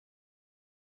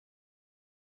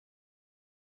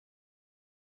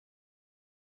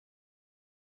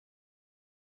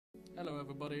Hello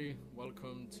everybody,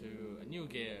 welcome to a new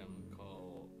game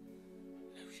called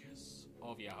Lucius.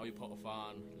 Or if you're a Harry Potter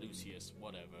fan, Lucius,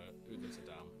 whatever, who gives a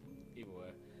damn. Either way.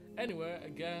 Anyway,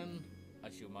 again,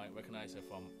 as you might recognise her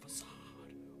from Facade,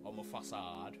 or my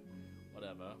Facade,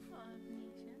 whatever. Or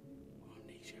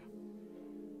Amnesia.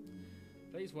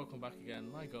 Please welcome back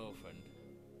again my girlfriend.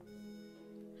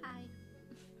 Hi.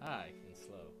 Hi, in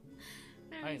slow.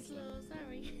 Very slow,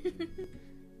 sorry.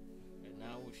 And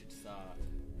now we should start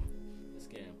this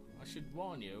game. I should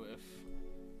warn you if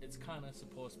it's kind of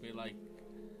supposed to be like,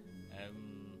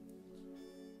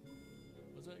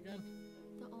 what's it again?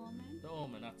 The Omen? The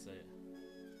Omen, that's it.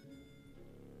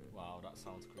 Wow, that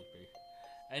sounds creepy.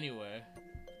 Anyway,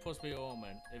 supposed to be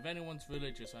Omen. If anyone's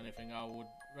religious or anything, I would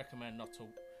recommend not to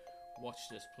watch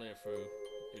this playthrough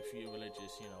if you're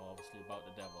religious, you know, obviously about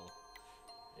the devil.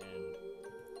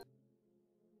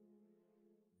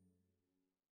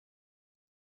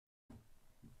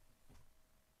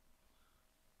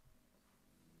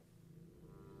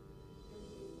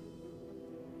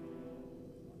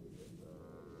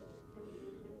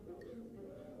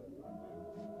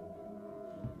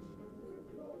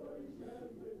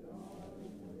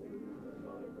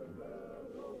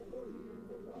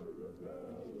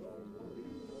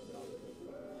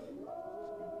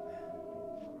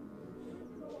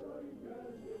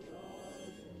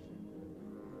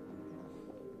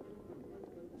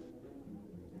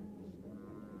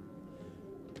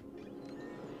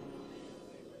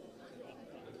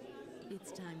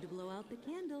 It's time to blow out the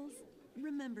candles.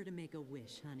 Remember to make a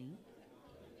wish, honey.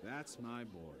 That's my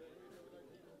boy.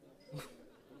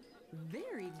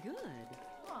 Very good.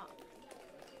 What?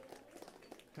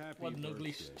 Happy What an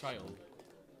ugly birthday, child. son.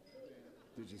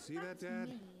 Did you see that, That's Dad?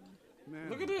 mean. Man,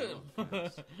 Look at him!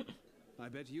 thanks. I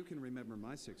bet you can remember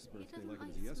my 6th He birthday doesn't like it like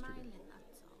was yesterday. smiling,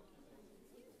 that's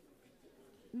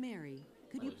all. Mary,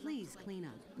 could you please clean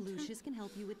up? Lucius can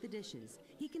help you with the dishes.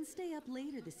 He can stay up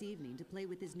later this evening to play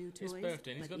with his new His toys,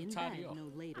 birthday, and he's but got in to bed tidy up.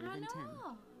 no later I than 10.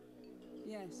 know.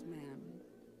 Yes, ma'am.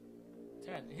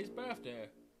 10. His birthday.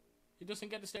 He doesn't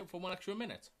get to stay up for 1 extra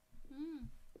minute.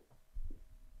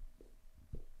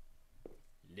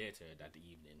 Later that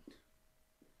evening.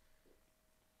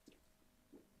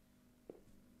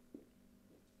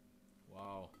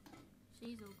 Wow.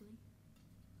 She's ugly.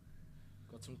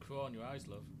 Got some crow in your eyes,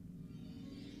 love.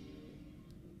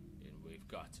 And we've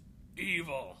got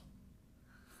evil.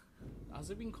 Has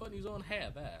he been cutting his own hair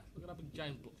there? Look at that big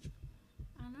giant blush.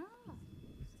 I know.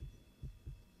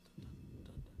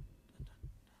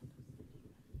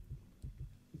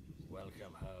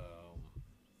 Welcome home.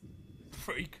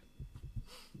 Freak.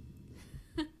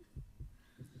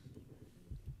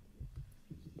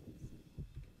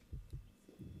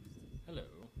 Hello.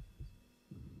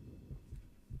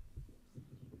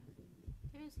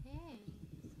 Who's he?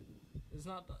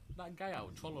 Isn't that guy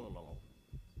out? Trollololol.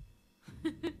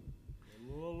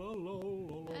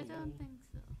 I don't think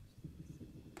so.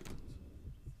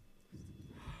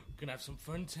 Gonna have some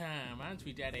fun time, aren't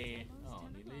we, Daddy? Oh,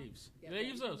 and he leaves. He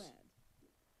leaves us.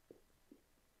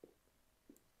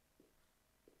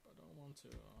 I don't want to.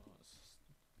 Oh,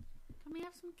 Can we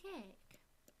have some cake?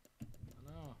 I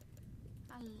know.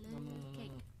 I love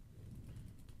cake.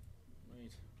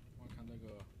 Wait, why can't I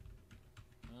go?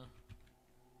 Huh?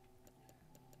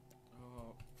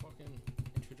 Oh, fucking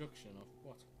introduction of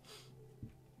what?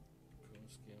 Pro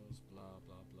skills, blah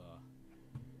blah blah.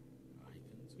 I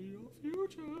can see your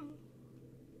future.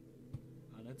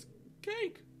 And it's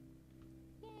cake!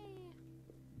 Yay.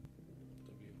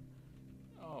 W.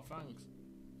 Oh, thanks.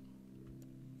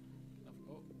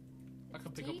 Oh, I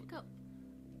can pick Teacup. up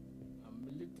a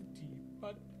little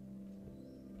teapot.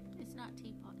 It's not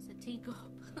teapot, it's a teacup.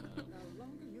 The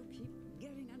longer you keep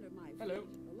getting under my feet, Hello.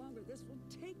 the longer this will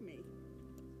take me.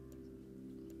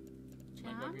 Can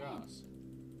I grab your Charming. ass?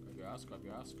 Grab your ass, grab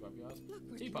your ass, grab your ass. Look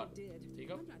what Teapot. you did.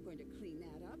 Teacup. I'm not going to clean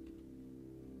that up.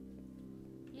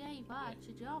 Yeah, you are. It's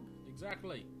your job.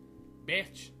 Exactly.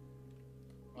 Bitch.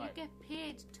 You Right. get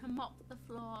paid to mop the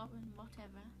floor and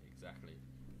whatever. Exactly.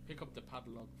 Pick up the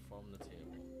padlock from the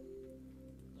table.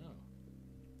 No.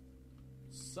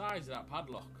 Size of that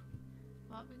padlock.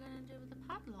 What are we going to do with the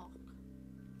padlock?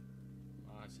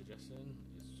 My suggestion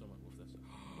is something with this.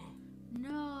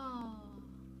 No.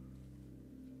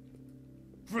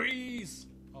 Freeze!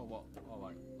 Oh, what? Oh,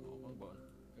 right. Oh, wrong button.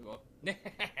 Here we go.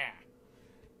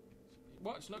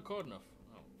 What? It's not code enough.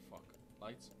 Oh, fuck.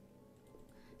 Lights.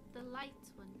 The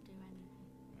lights wouldn't do anything.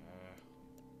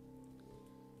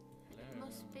 Hello.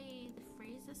 Must be the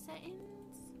freezer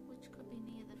settings, which could be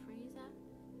near the freezer.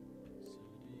 So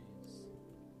it is.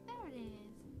 There it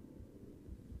is.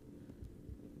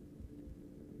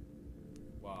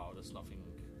 Wow, there's nothing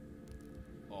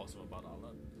awesome about all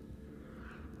that.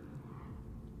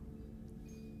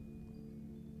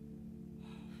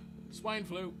 Swine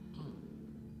flu.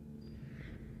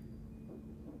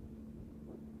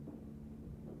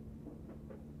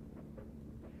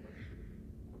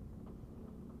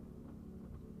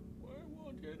 Why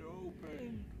won't it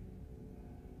open?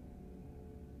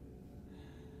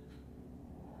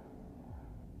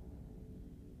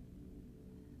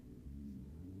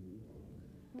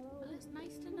 Well, it's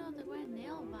nice to know that we're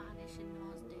nail varnish in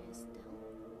those days still.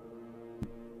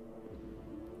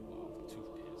 Wow,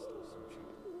 toothpaste or some shit.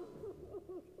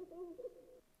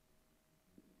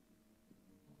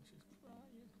 Oh, she's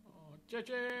crying. Oh,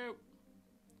 Choo-choo!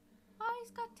 Oh,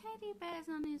 he's got teddy bears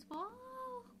on his wall.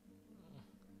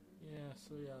 Yeah,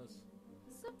 so he has.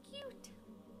 So cute.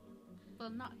 Well,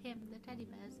 not him, the teddy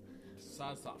bears.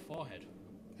 Besides that forehead.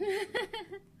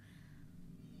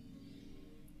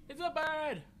 It's a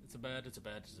bird! It's a bird, it's a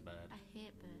bird, it's a bird. I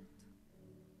hate birds.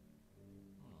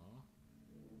 Aww.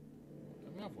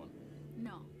 Can we have one?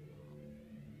 No.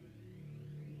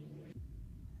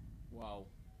 Wow.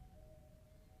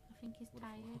 I think he's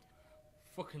tired.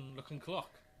 Fucking looking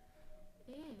clock.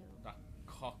 Ew. That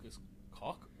cock is...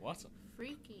 Cock? What?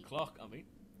 Freaky. Clock, I mean.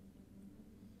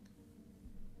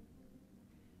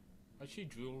 Has she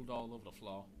drooled all over the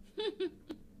floor?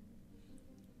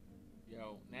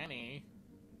 Yo, Nanny.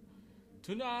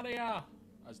 Tunaria!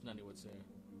 As Nanny would say.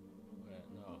 Wait,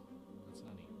 no. That's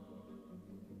Nanny.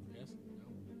 Yes?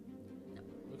 No?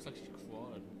 Looks like she's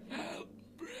crawling. Help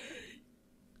me!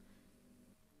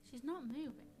 She's not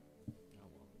moving. Oh,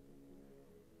 well.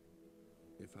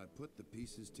 If I put the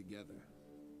pieces together,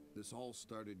 this all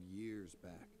started years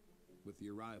back with the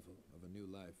arrival of a new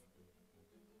life.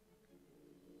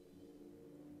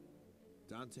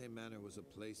 Dante Manor was a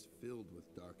place filled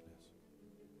with darkness,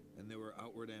 and there were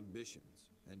outward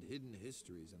ambitions and hidden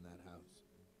histories in that house.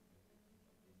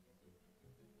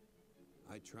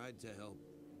 I tried to help.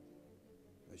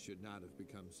 I should not have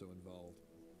become so involved.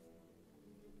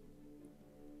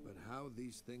 But how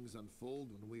these things unfold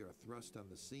when we are thrust on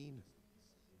the scene,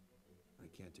 I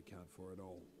can't account for it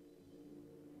all.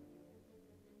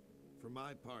 For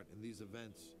my part in these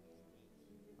events,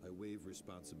 I waive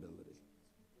responsibility.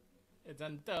 It's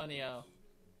Antonio.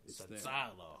 It's there.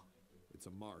 Sazzalo. It's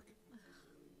a mark.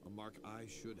 A mark I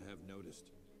should have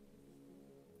noticed.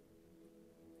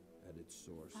 At its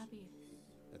source, Fabulous.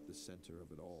 at the center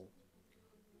of it all,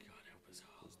 God help us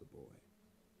all. was the boy.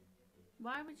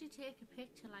 Why would you take a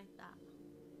picture like that?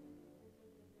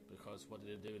 Because what do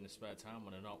they do in the spare time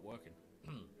when they're not working?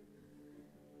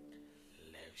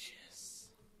 Lucius.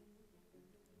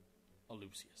 Or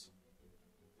Lucius.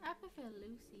 I prefer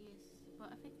Lucius, but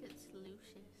I think it's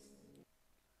Lucius.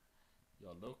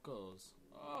 Your locals.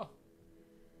 Oh!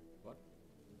 What?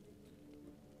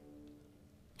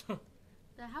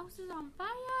 The house is on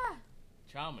fire!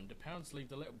 Charming, the parents leave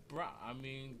the little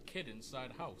kid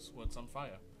inside the house when it's on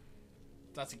fire.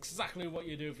 That's exactly what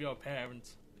you do if you're a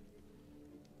parent.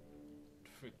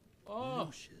 Oh!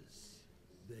 Lucius,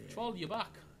 there Troll, you're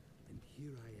back. and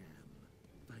here I am,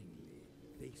 finally,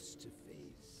 face to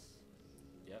face.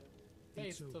 Yep. Face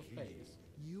It's to okay. face.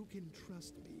 You can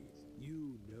trust me.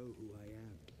 You know who I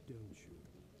am, don't you?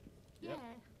 Yep.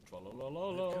 Yeah.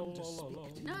 Trollolololo. I've come to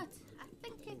speak to No, you. I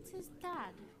think it's his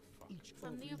dad. Each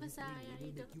From of the you other will side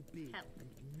make of you big hell. and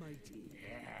mighty.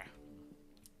 Yeah.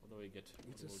 What do we get? It's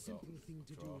What a do we simple got? thing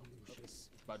to Draw. do, Lucius.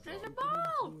 Bad There's draw. a You can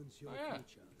ball! influence your Oh, yeah.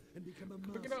 future and become a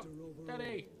Pick it up. master over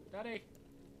Daddy. all. Daddy.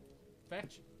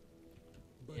 Fetch.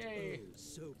 But Yay. oh,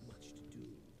 so much to do.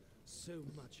 So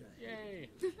much ahead. Yay.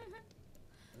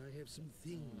 I have some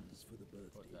things for the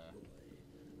birthday there? boy.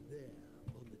 There,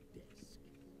 on the desk.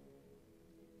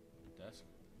 Desk.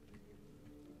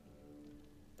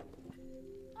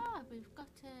 Oh, we've got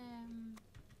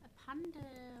a panda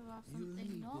or You'll something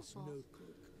need this normal.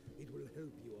 notebook. It will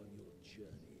help you on your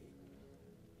journey.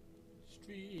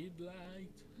 Street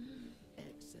light.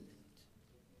 Excellent.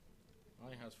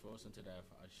 My house frozen to death.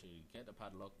 I should get the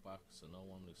padlock back so no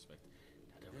one will expect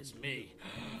that it was And me.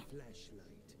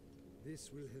 Flashlight.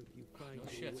 This will help you find no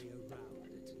your shit. way around at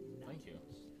night. Thank you.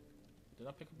 Did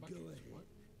I pick up back? Go ahead. What?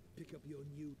 Pick up your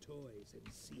new toys and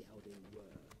see how they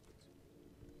work.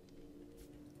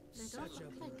 They don't Such a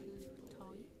look like bright a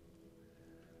toy.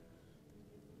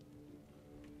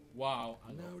 Wow.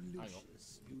 Hang Now, on. Hang on.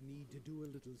 Lucius, you need to do a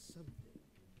little something.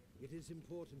 It is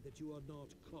important that you are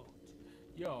not caught.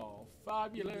 You're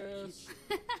fabulous.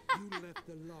 You left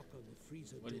the lock on the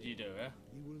freezer What did door. you do, eh?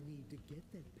 You will need to get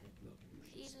that padlock,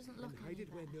 He Lucius, doesn't and look hide like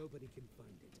it where that. nobody can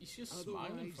find it. He's just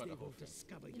smiling Otherwise, for they the whole will thing.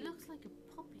 discover He you. looks like a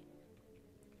puppet.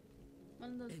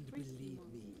 One of those And frisky believe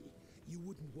ones. me, You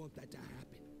wouldn't want that to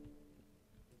happen.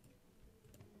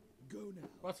 Go now.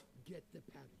 What? Get the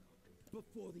padlock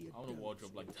before the I want a adults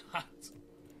wardrobe like that.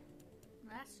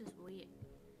 That's just weird.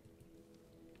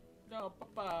 No,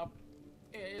 Papa.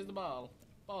 Here's the ball.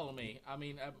 Follow me. I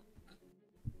mean,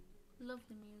 Love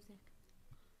the music.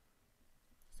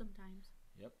 Sometimes.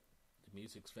 Yep. The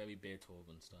music's very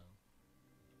Beethoven style.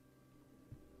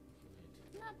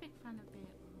 Right. Not a big fan of Beethoven.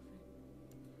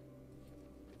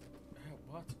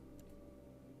 What?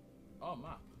 Oh,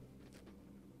 map.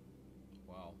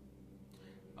 Wow.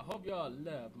 I hope y'all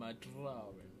love my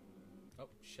drawing. Oh,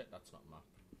 shit, that's not a map.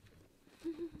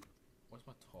 Where's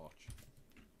my torch?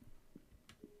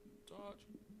 Torch.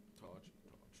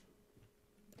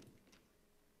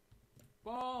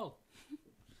 Ball!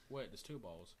 Wait, there's 2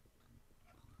 balls.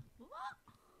 What?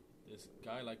 This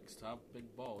guy likes to have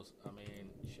big balls. I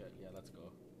mean, shit, yeah, let's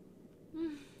go.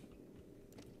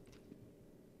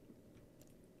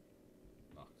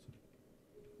 Locked.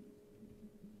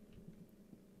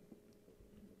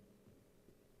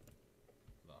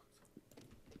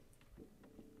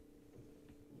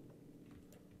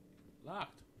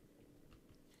 Locked.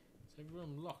 Is every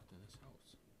room locked in this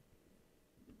house?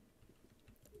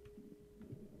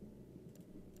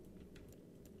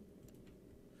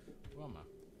 Where am I?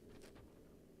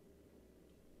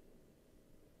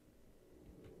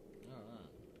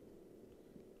 Alright.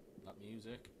 That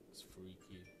music is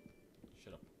freaky.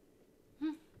 Shut up.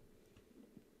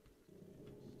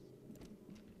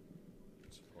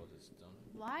 Suppose it's done.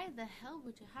 Why the hell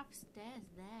would you have stairs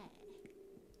there?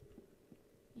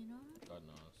 You know? God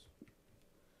knows.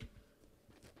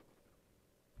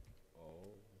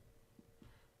 Oh.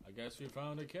 I guess we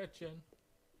found a kitchen.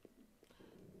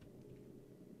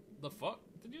 The fuck?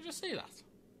 Did you just see that?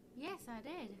 Yes, I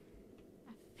did.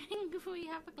 I think we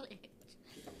have a glitch.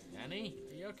 Annie,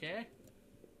 are you okay?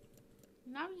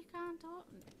 No, you can't talk.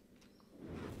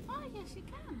 Oh, yes, you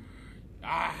can.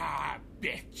 Ah,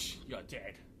 bitch! You're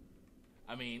dead.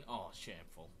 I mean, oh,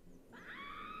 shameful.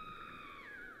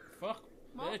 Fuck,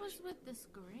 What bitch. was with the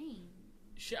screen?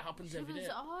 Shit happens She every was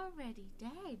day. already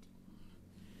dead.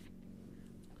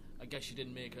 I guess she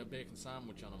didn't make her bacon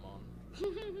sandwich on a mon.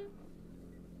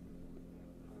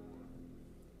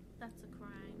 That's a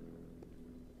crime.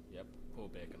 Yep, poor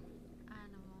bacon.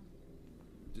 Animal.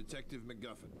 Detective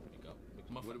McGuffin. There you go.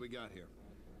 McMuffin. What do we got here?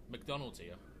 McDonald's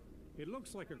here. It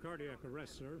looks like a cardiac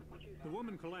arrest, sir. The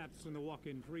woman collapsed in the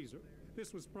walk-in freezer.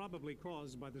 This was probably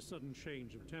caused by the sudden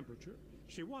change of temperature.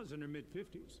 She was in her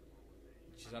mid-50s.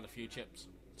 She's had a few chips.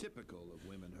 Typical of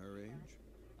women her age.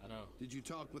 I know. Did you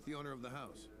talk with the owner of the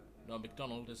house? No,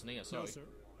 McDonald isn't here, sorry. No, sir.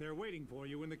 They're waiting for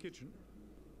you in the kitchen.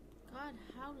 God,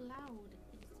 how loud is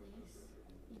this?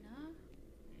 You know? Yeah.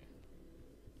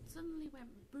 It suddenly went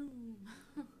boom.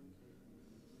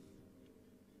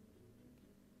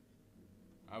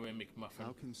 Are we McMuffin?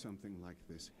 How can something like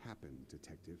this happen,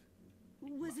 Detective?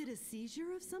 Was it a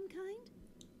seizure of some kind?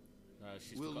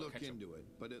 She's We'll forgot look ketchup. into it,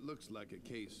 but it looks like a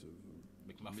case of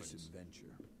McMuffins.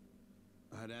 misadventure.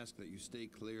 I'd ask that you stay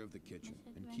clear of the kitchen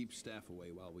and keep staff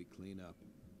away while we clean up.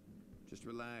 Just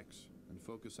relax and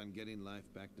focus on getting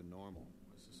life back to normal.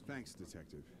 Thanks,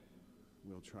 Detective.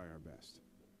 We'll try our best.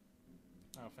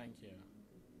 Oh, thank you.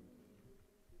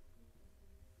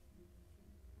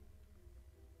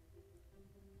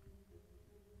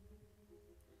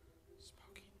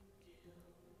 Smoking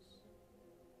gills.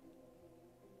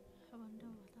 I wonder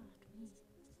what that means.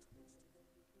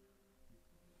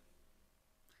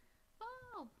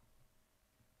 Oh!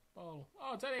 Oh,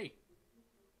 oh, Teddy!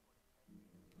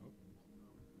 Oh.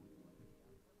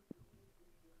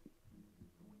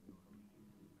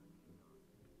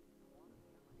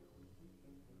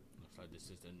 Looks like this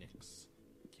is the next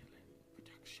killing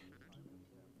production.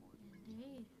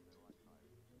 Indeed.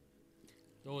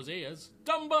 Those ears.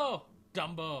 Dumbo!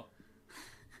 Dumbo!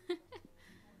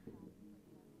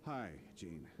 Hi,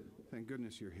 Jean. Thank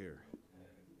goodness you're here.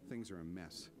 Things are a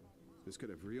mess. This could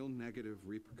have real negative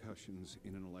repercussions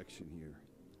in an election year.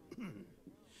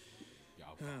 Yeah,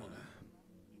 I'll follow them.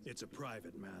 It's a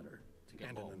private matter To get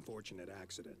and an home. unfortunate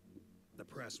accident. The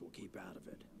press will keep out of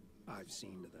it. I've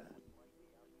seen to that.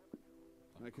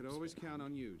 I could always count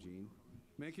on you, Jean.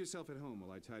 Make yourself at home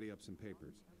while I tidy up some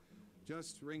papers.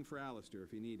 Just ring for Alistair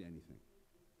if you need anything.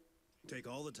 Take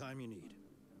all the time you need.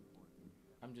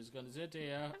 I'm just gonna sit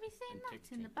here. Have you seen and that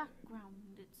tick, in the tick. background?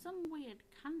 It's some weird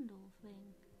candle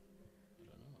thing.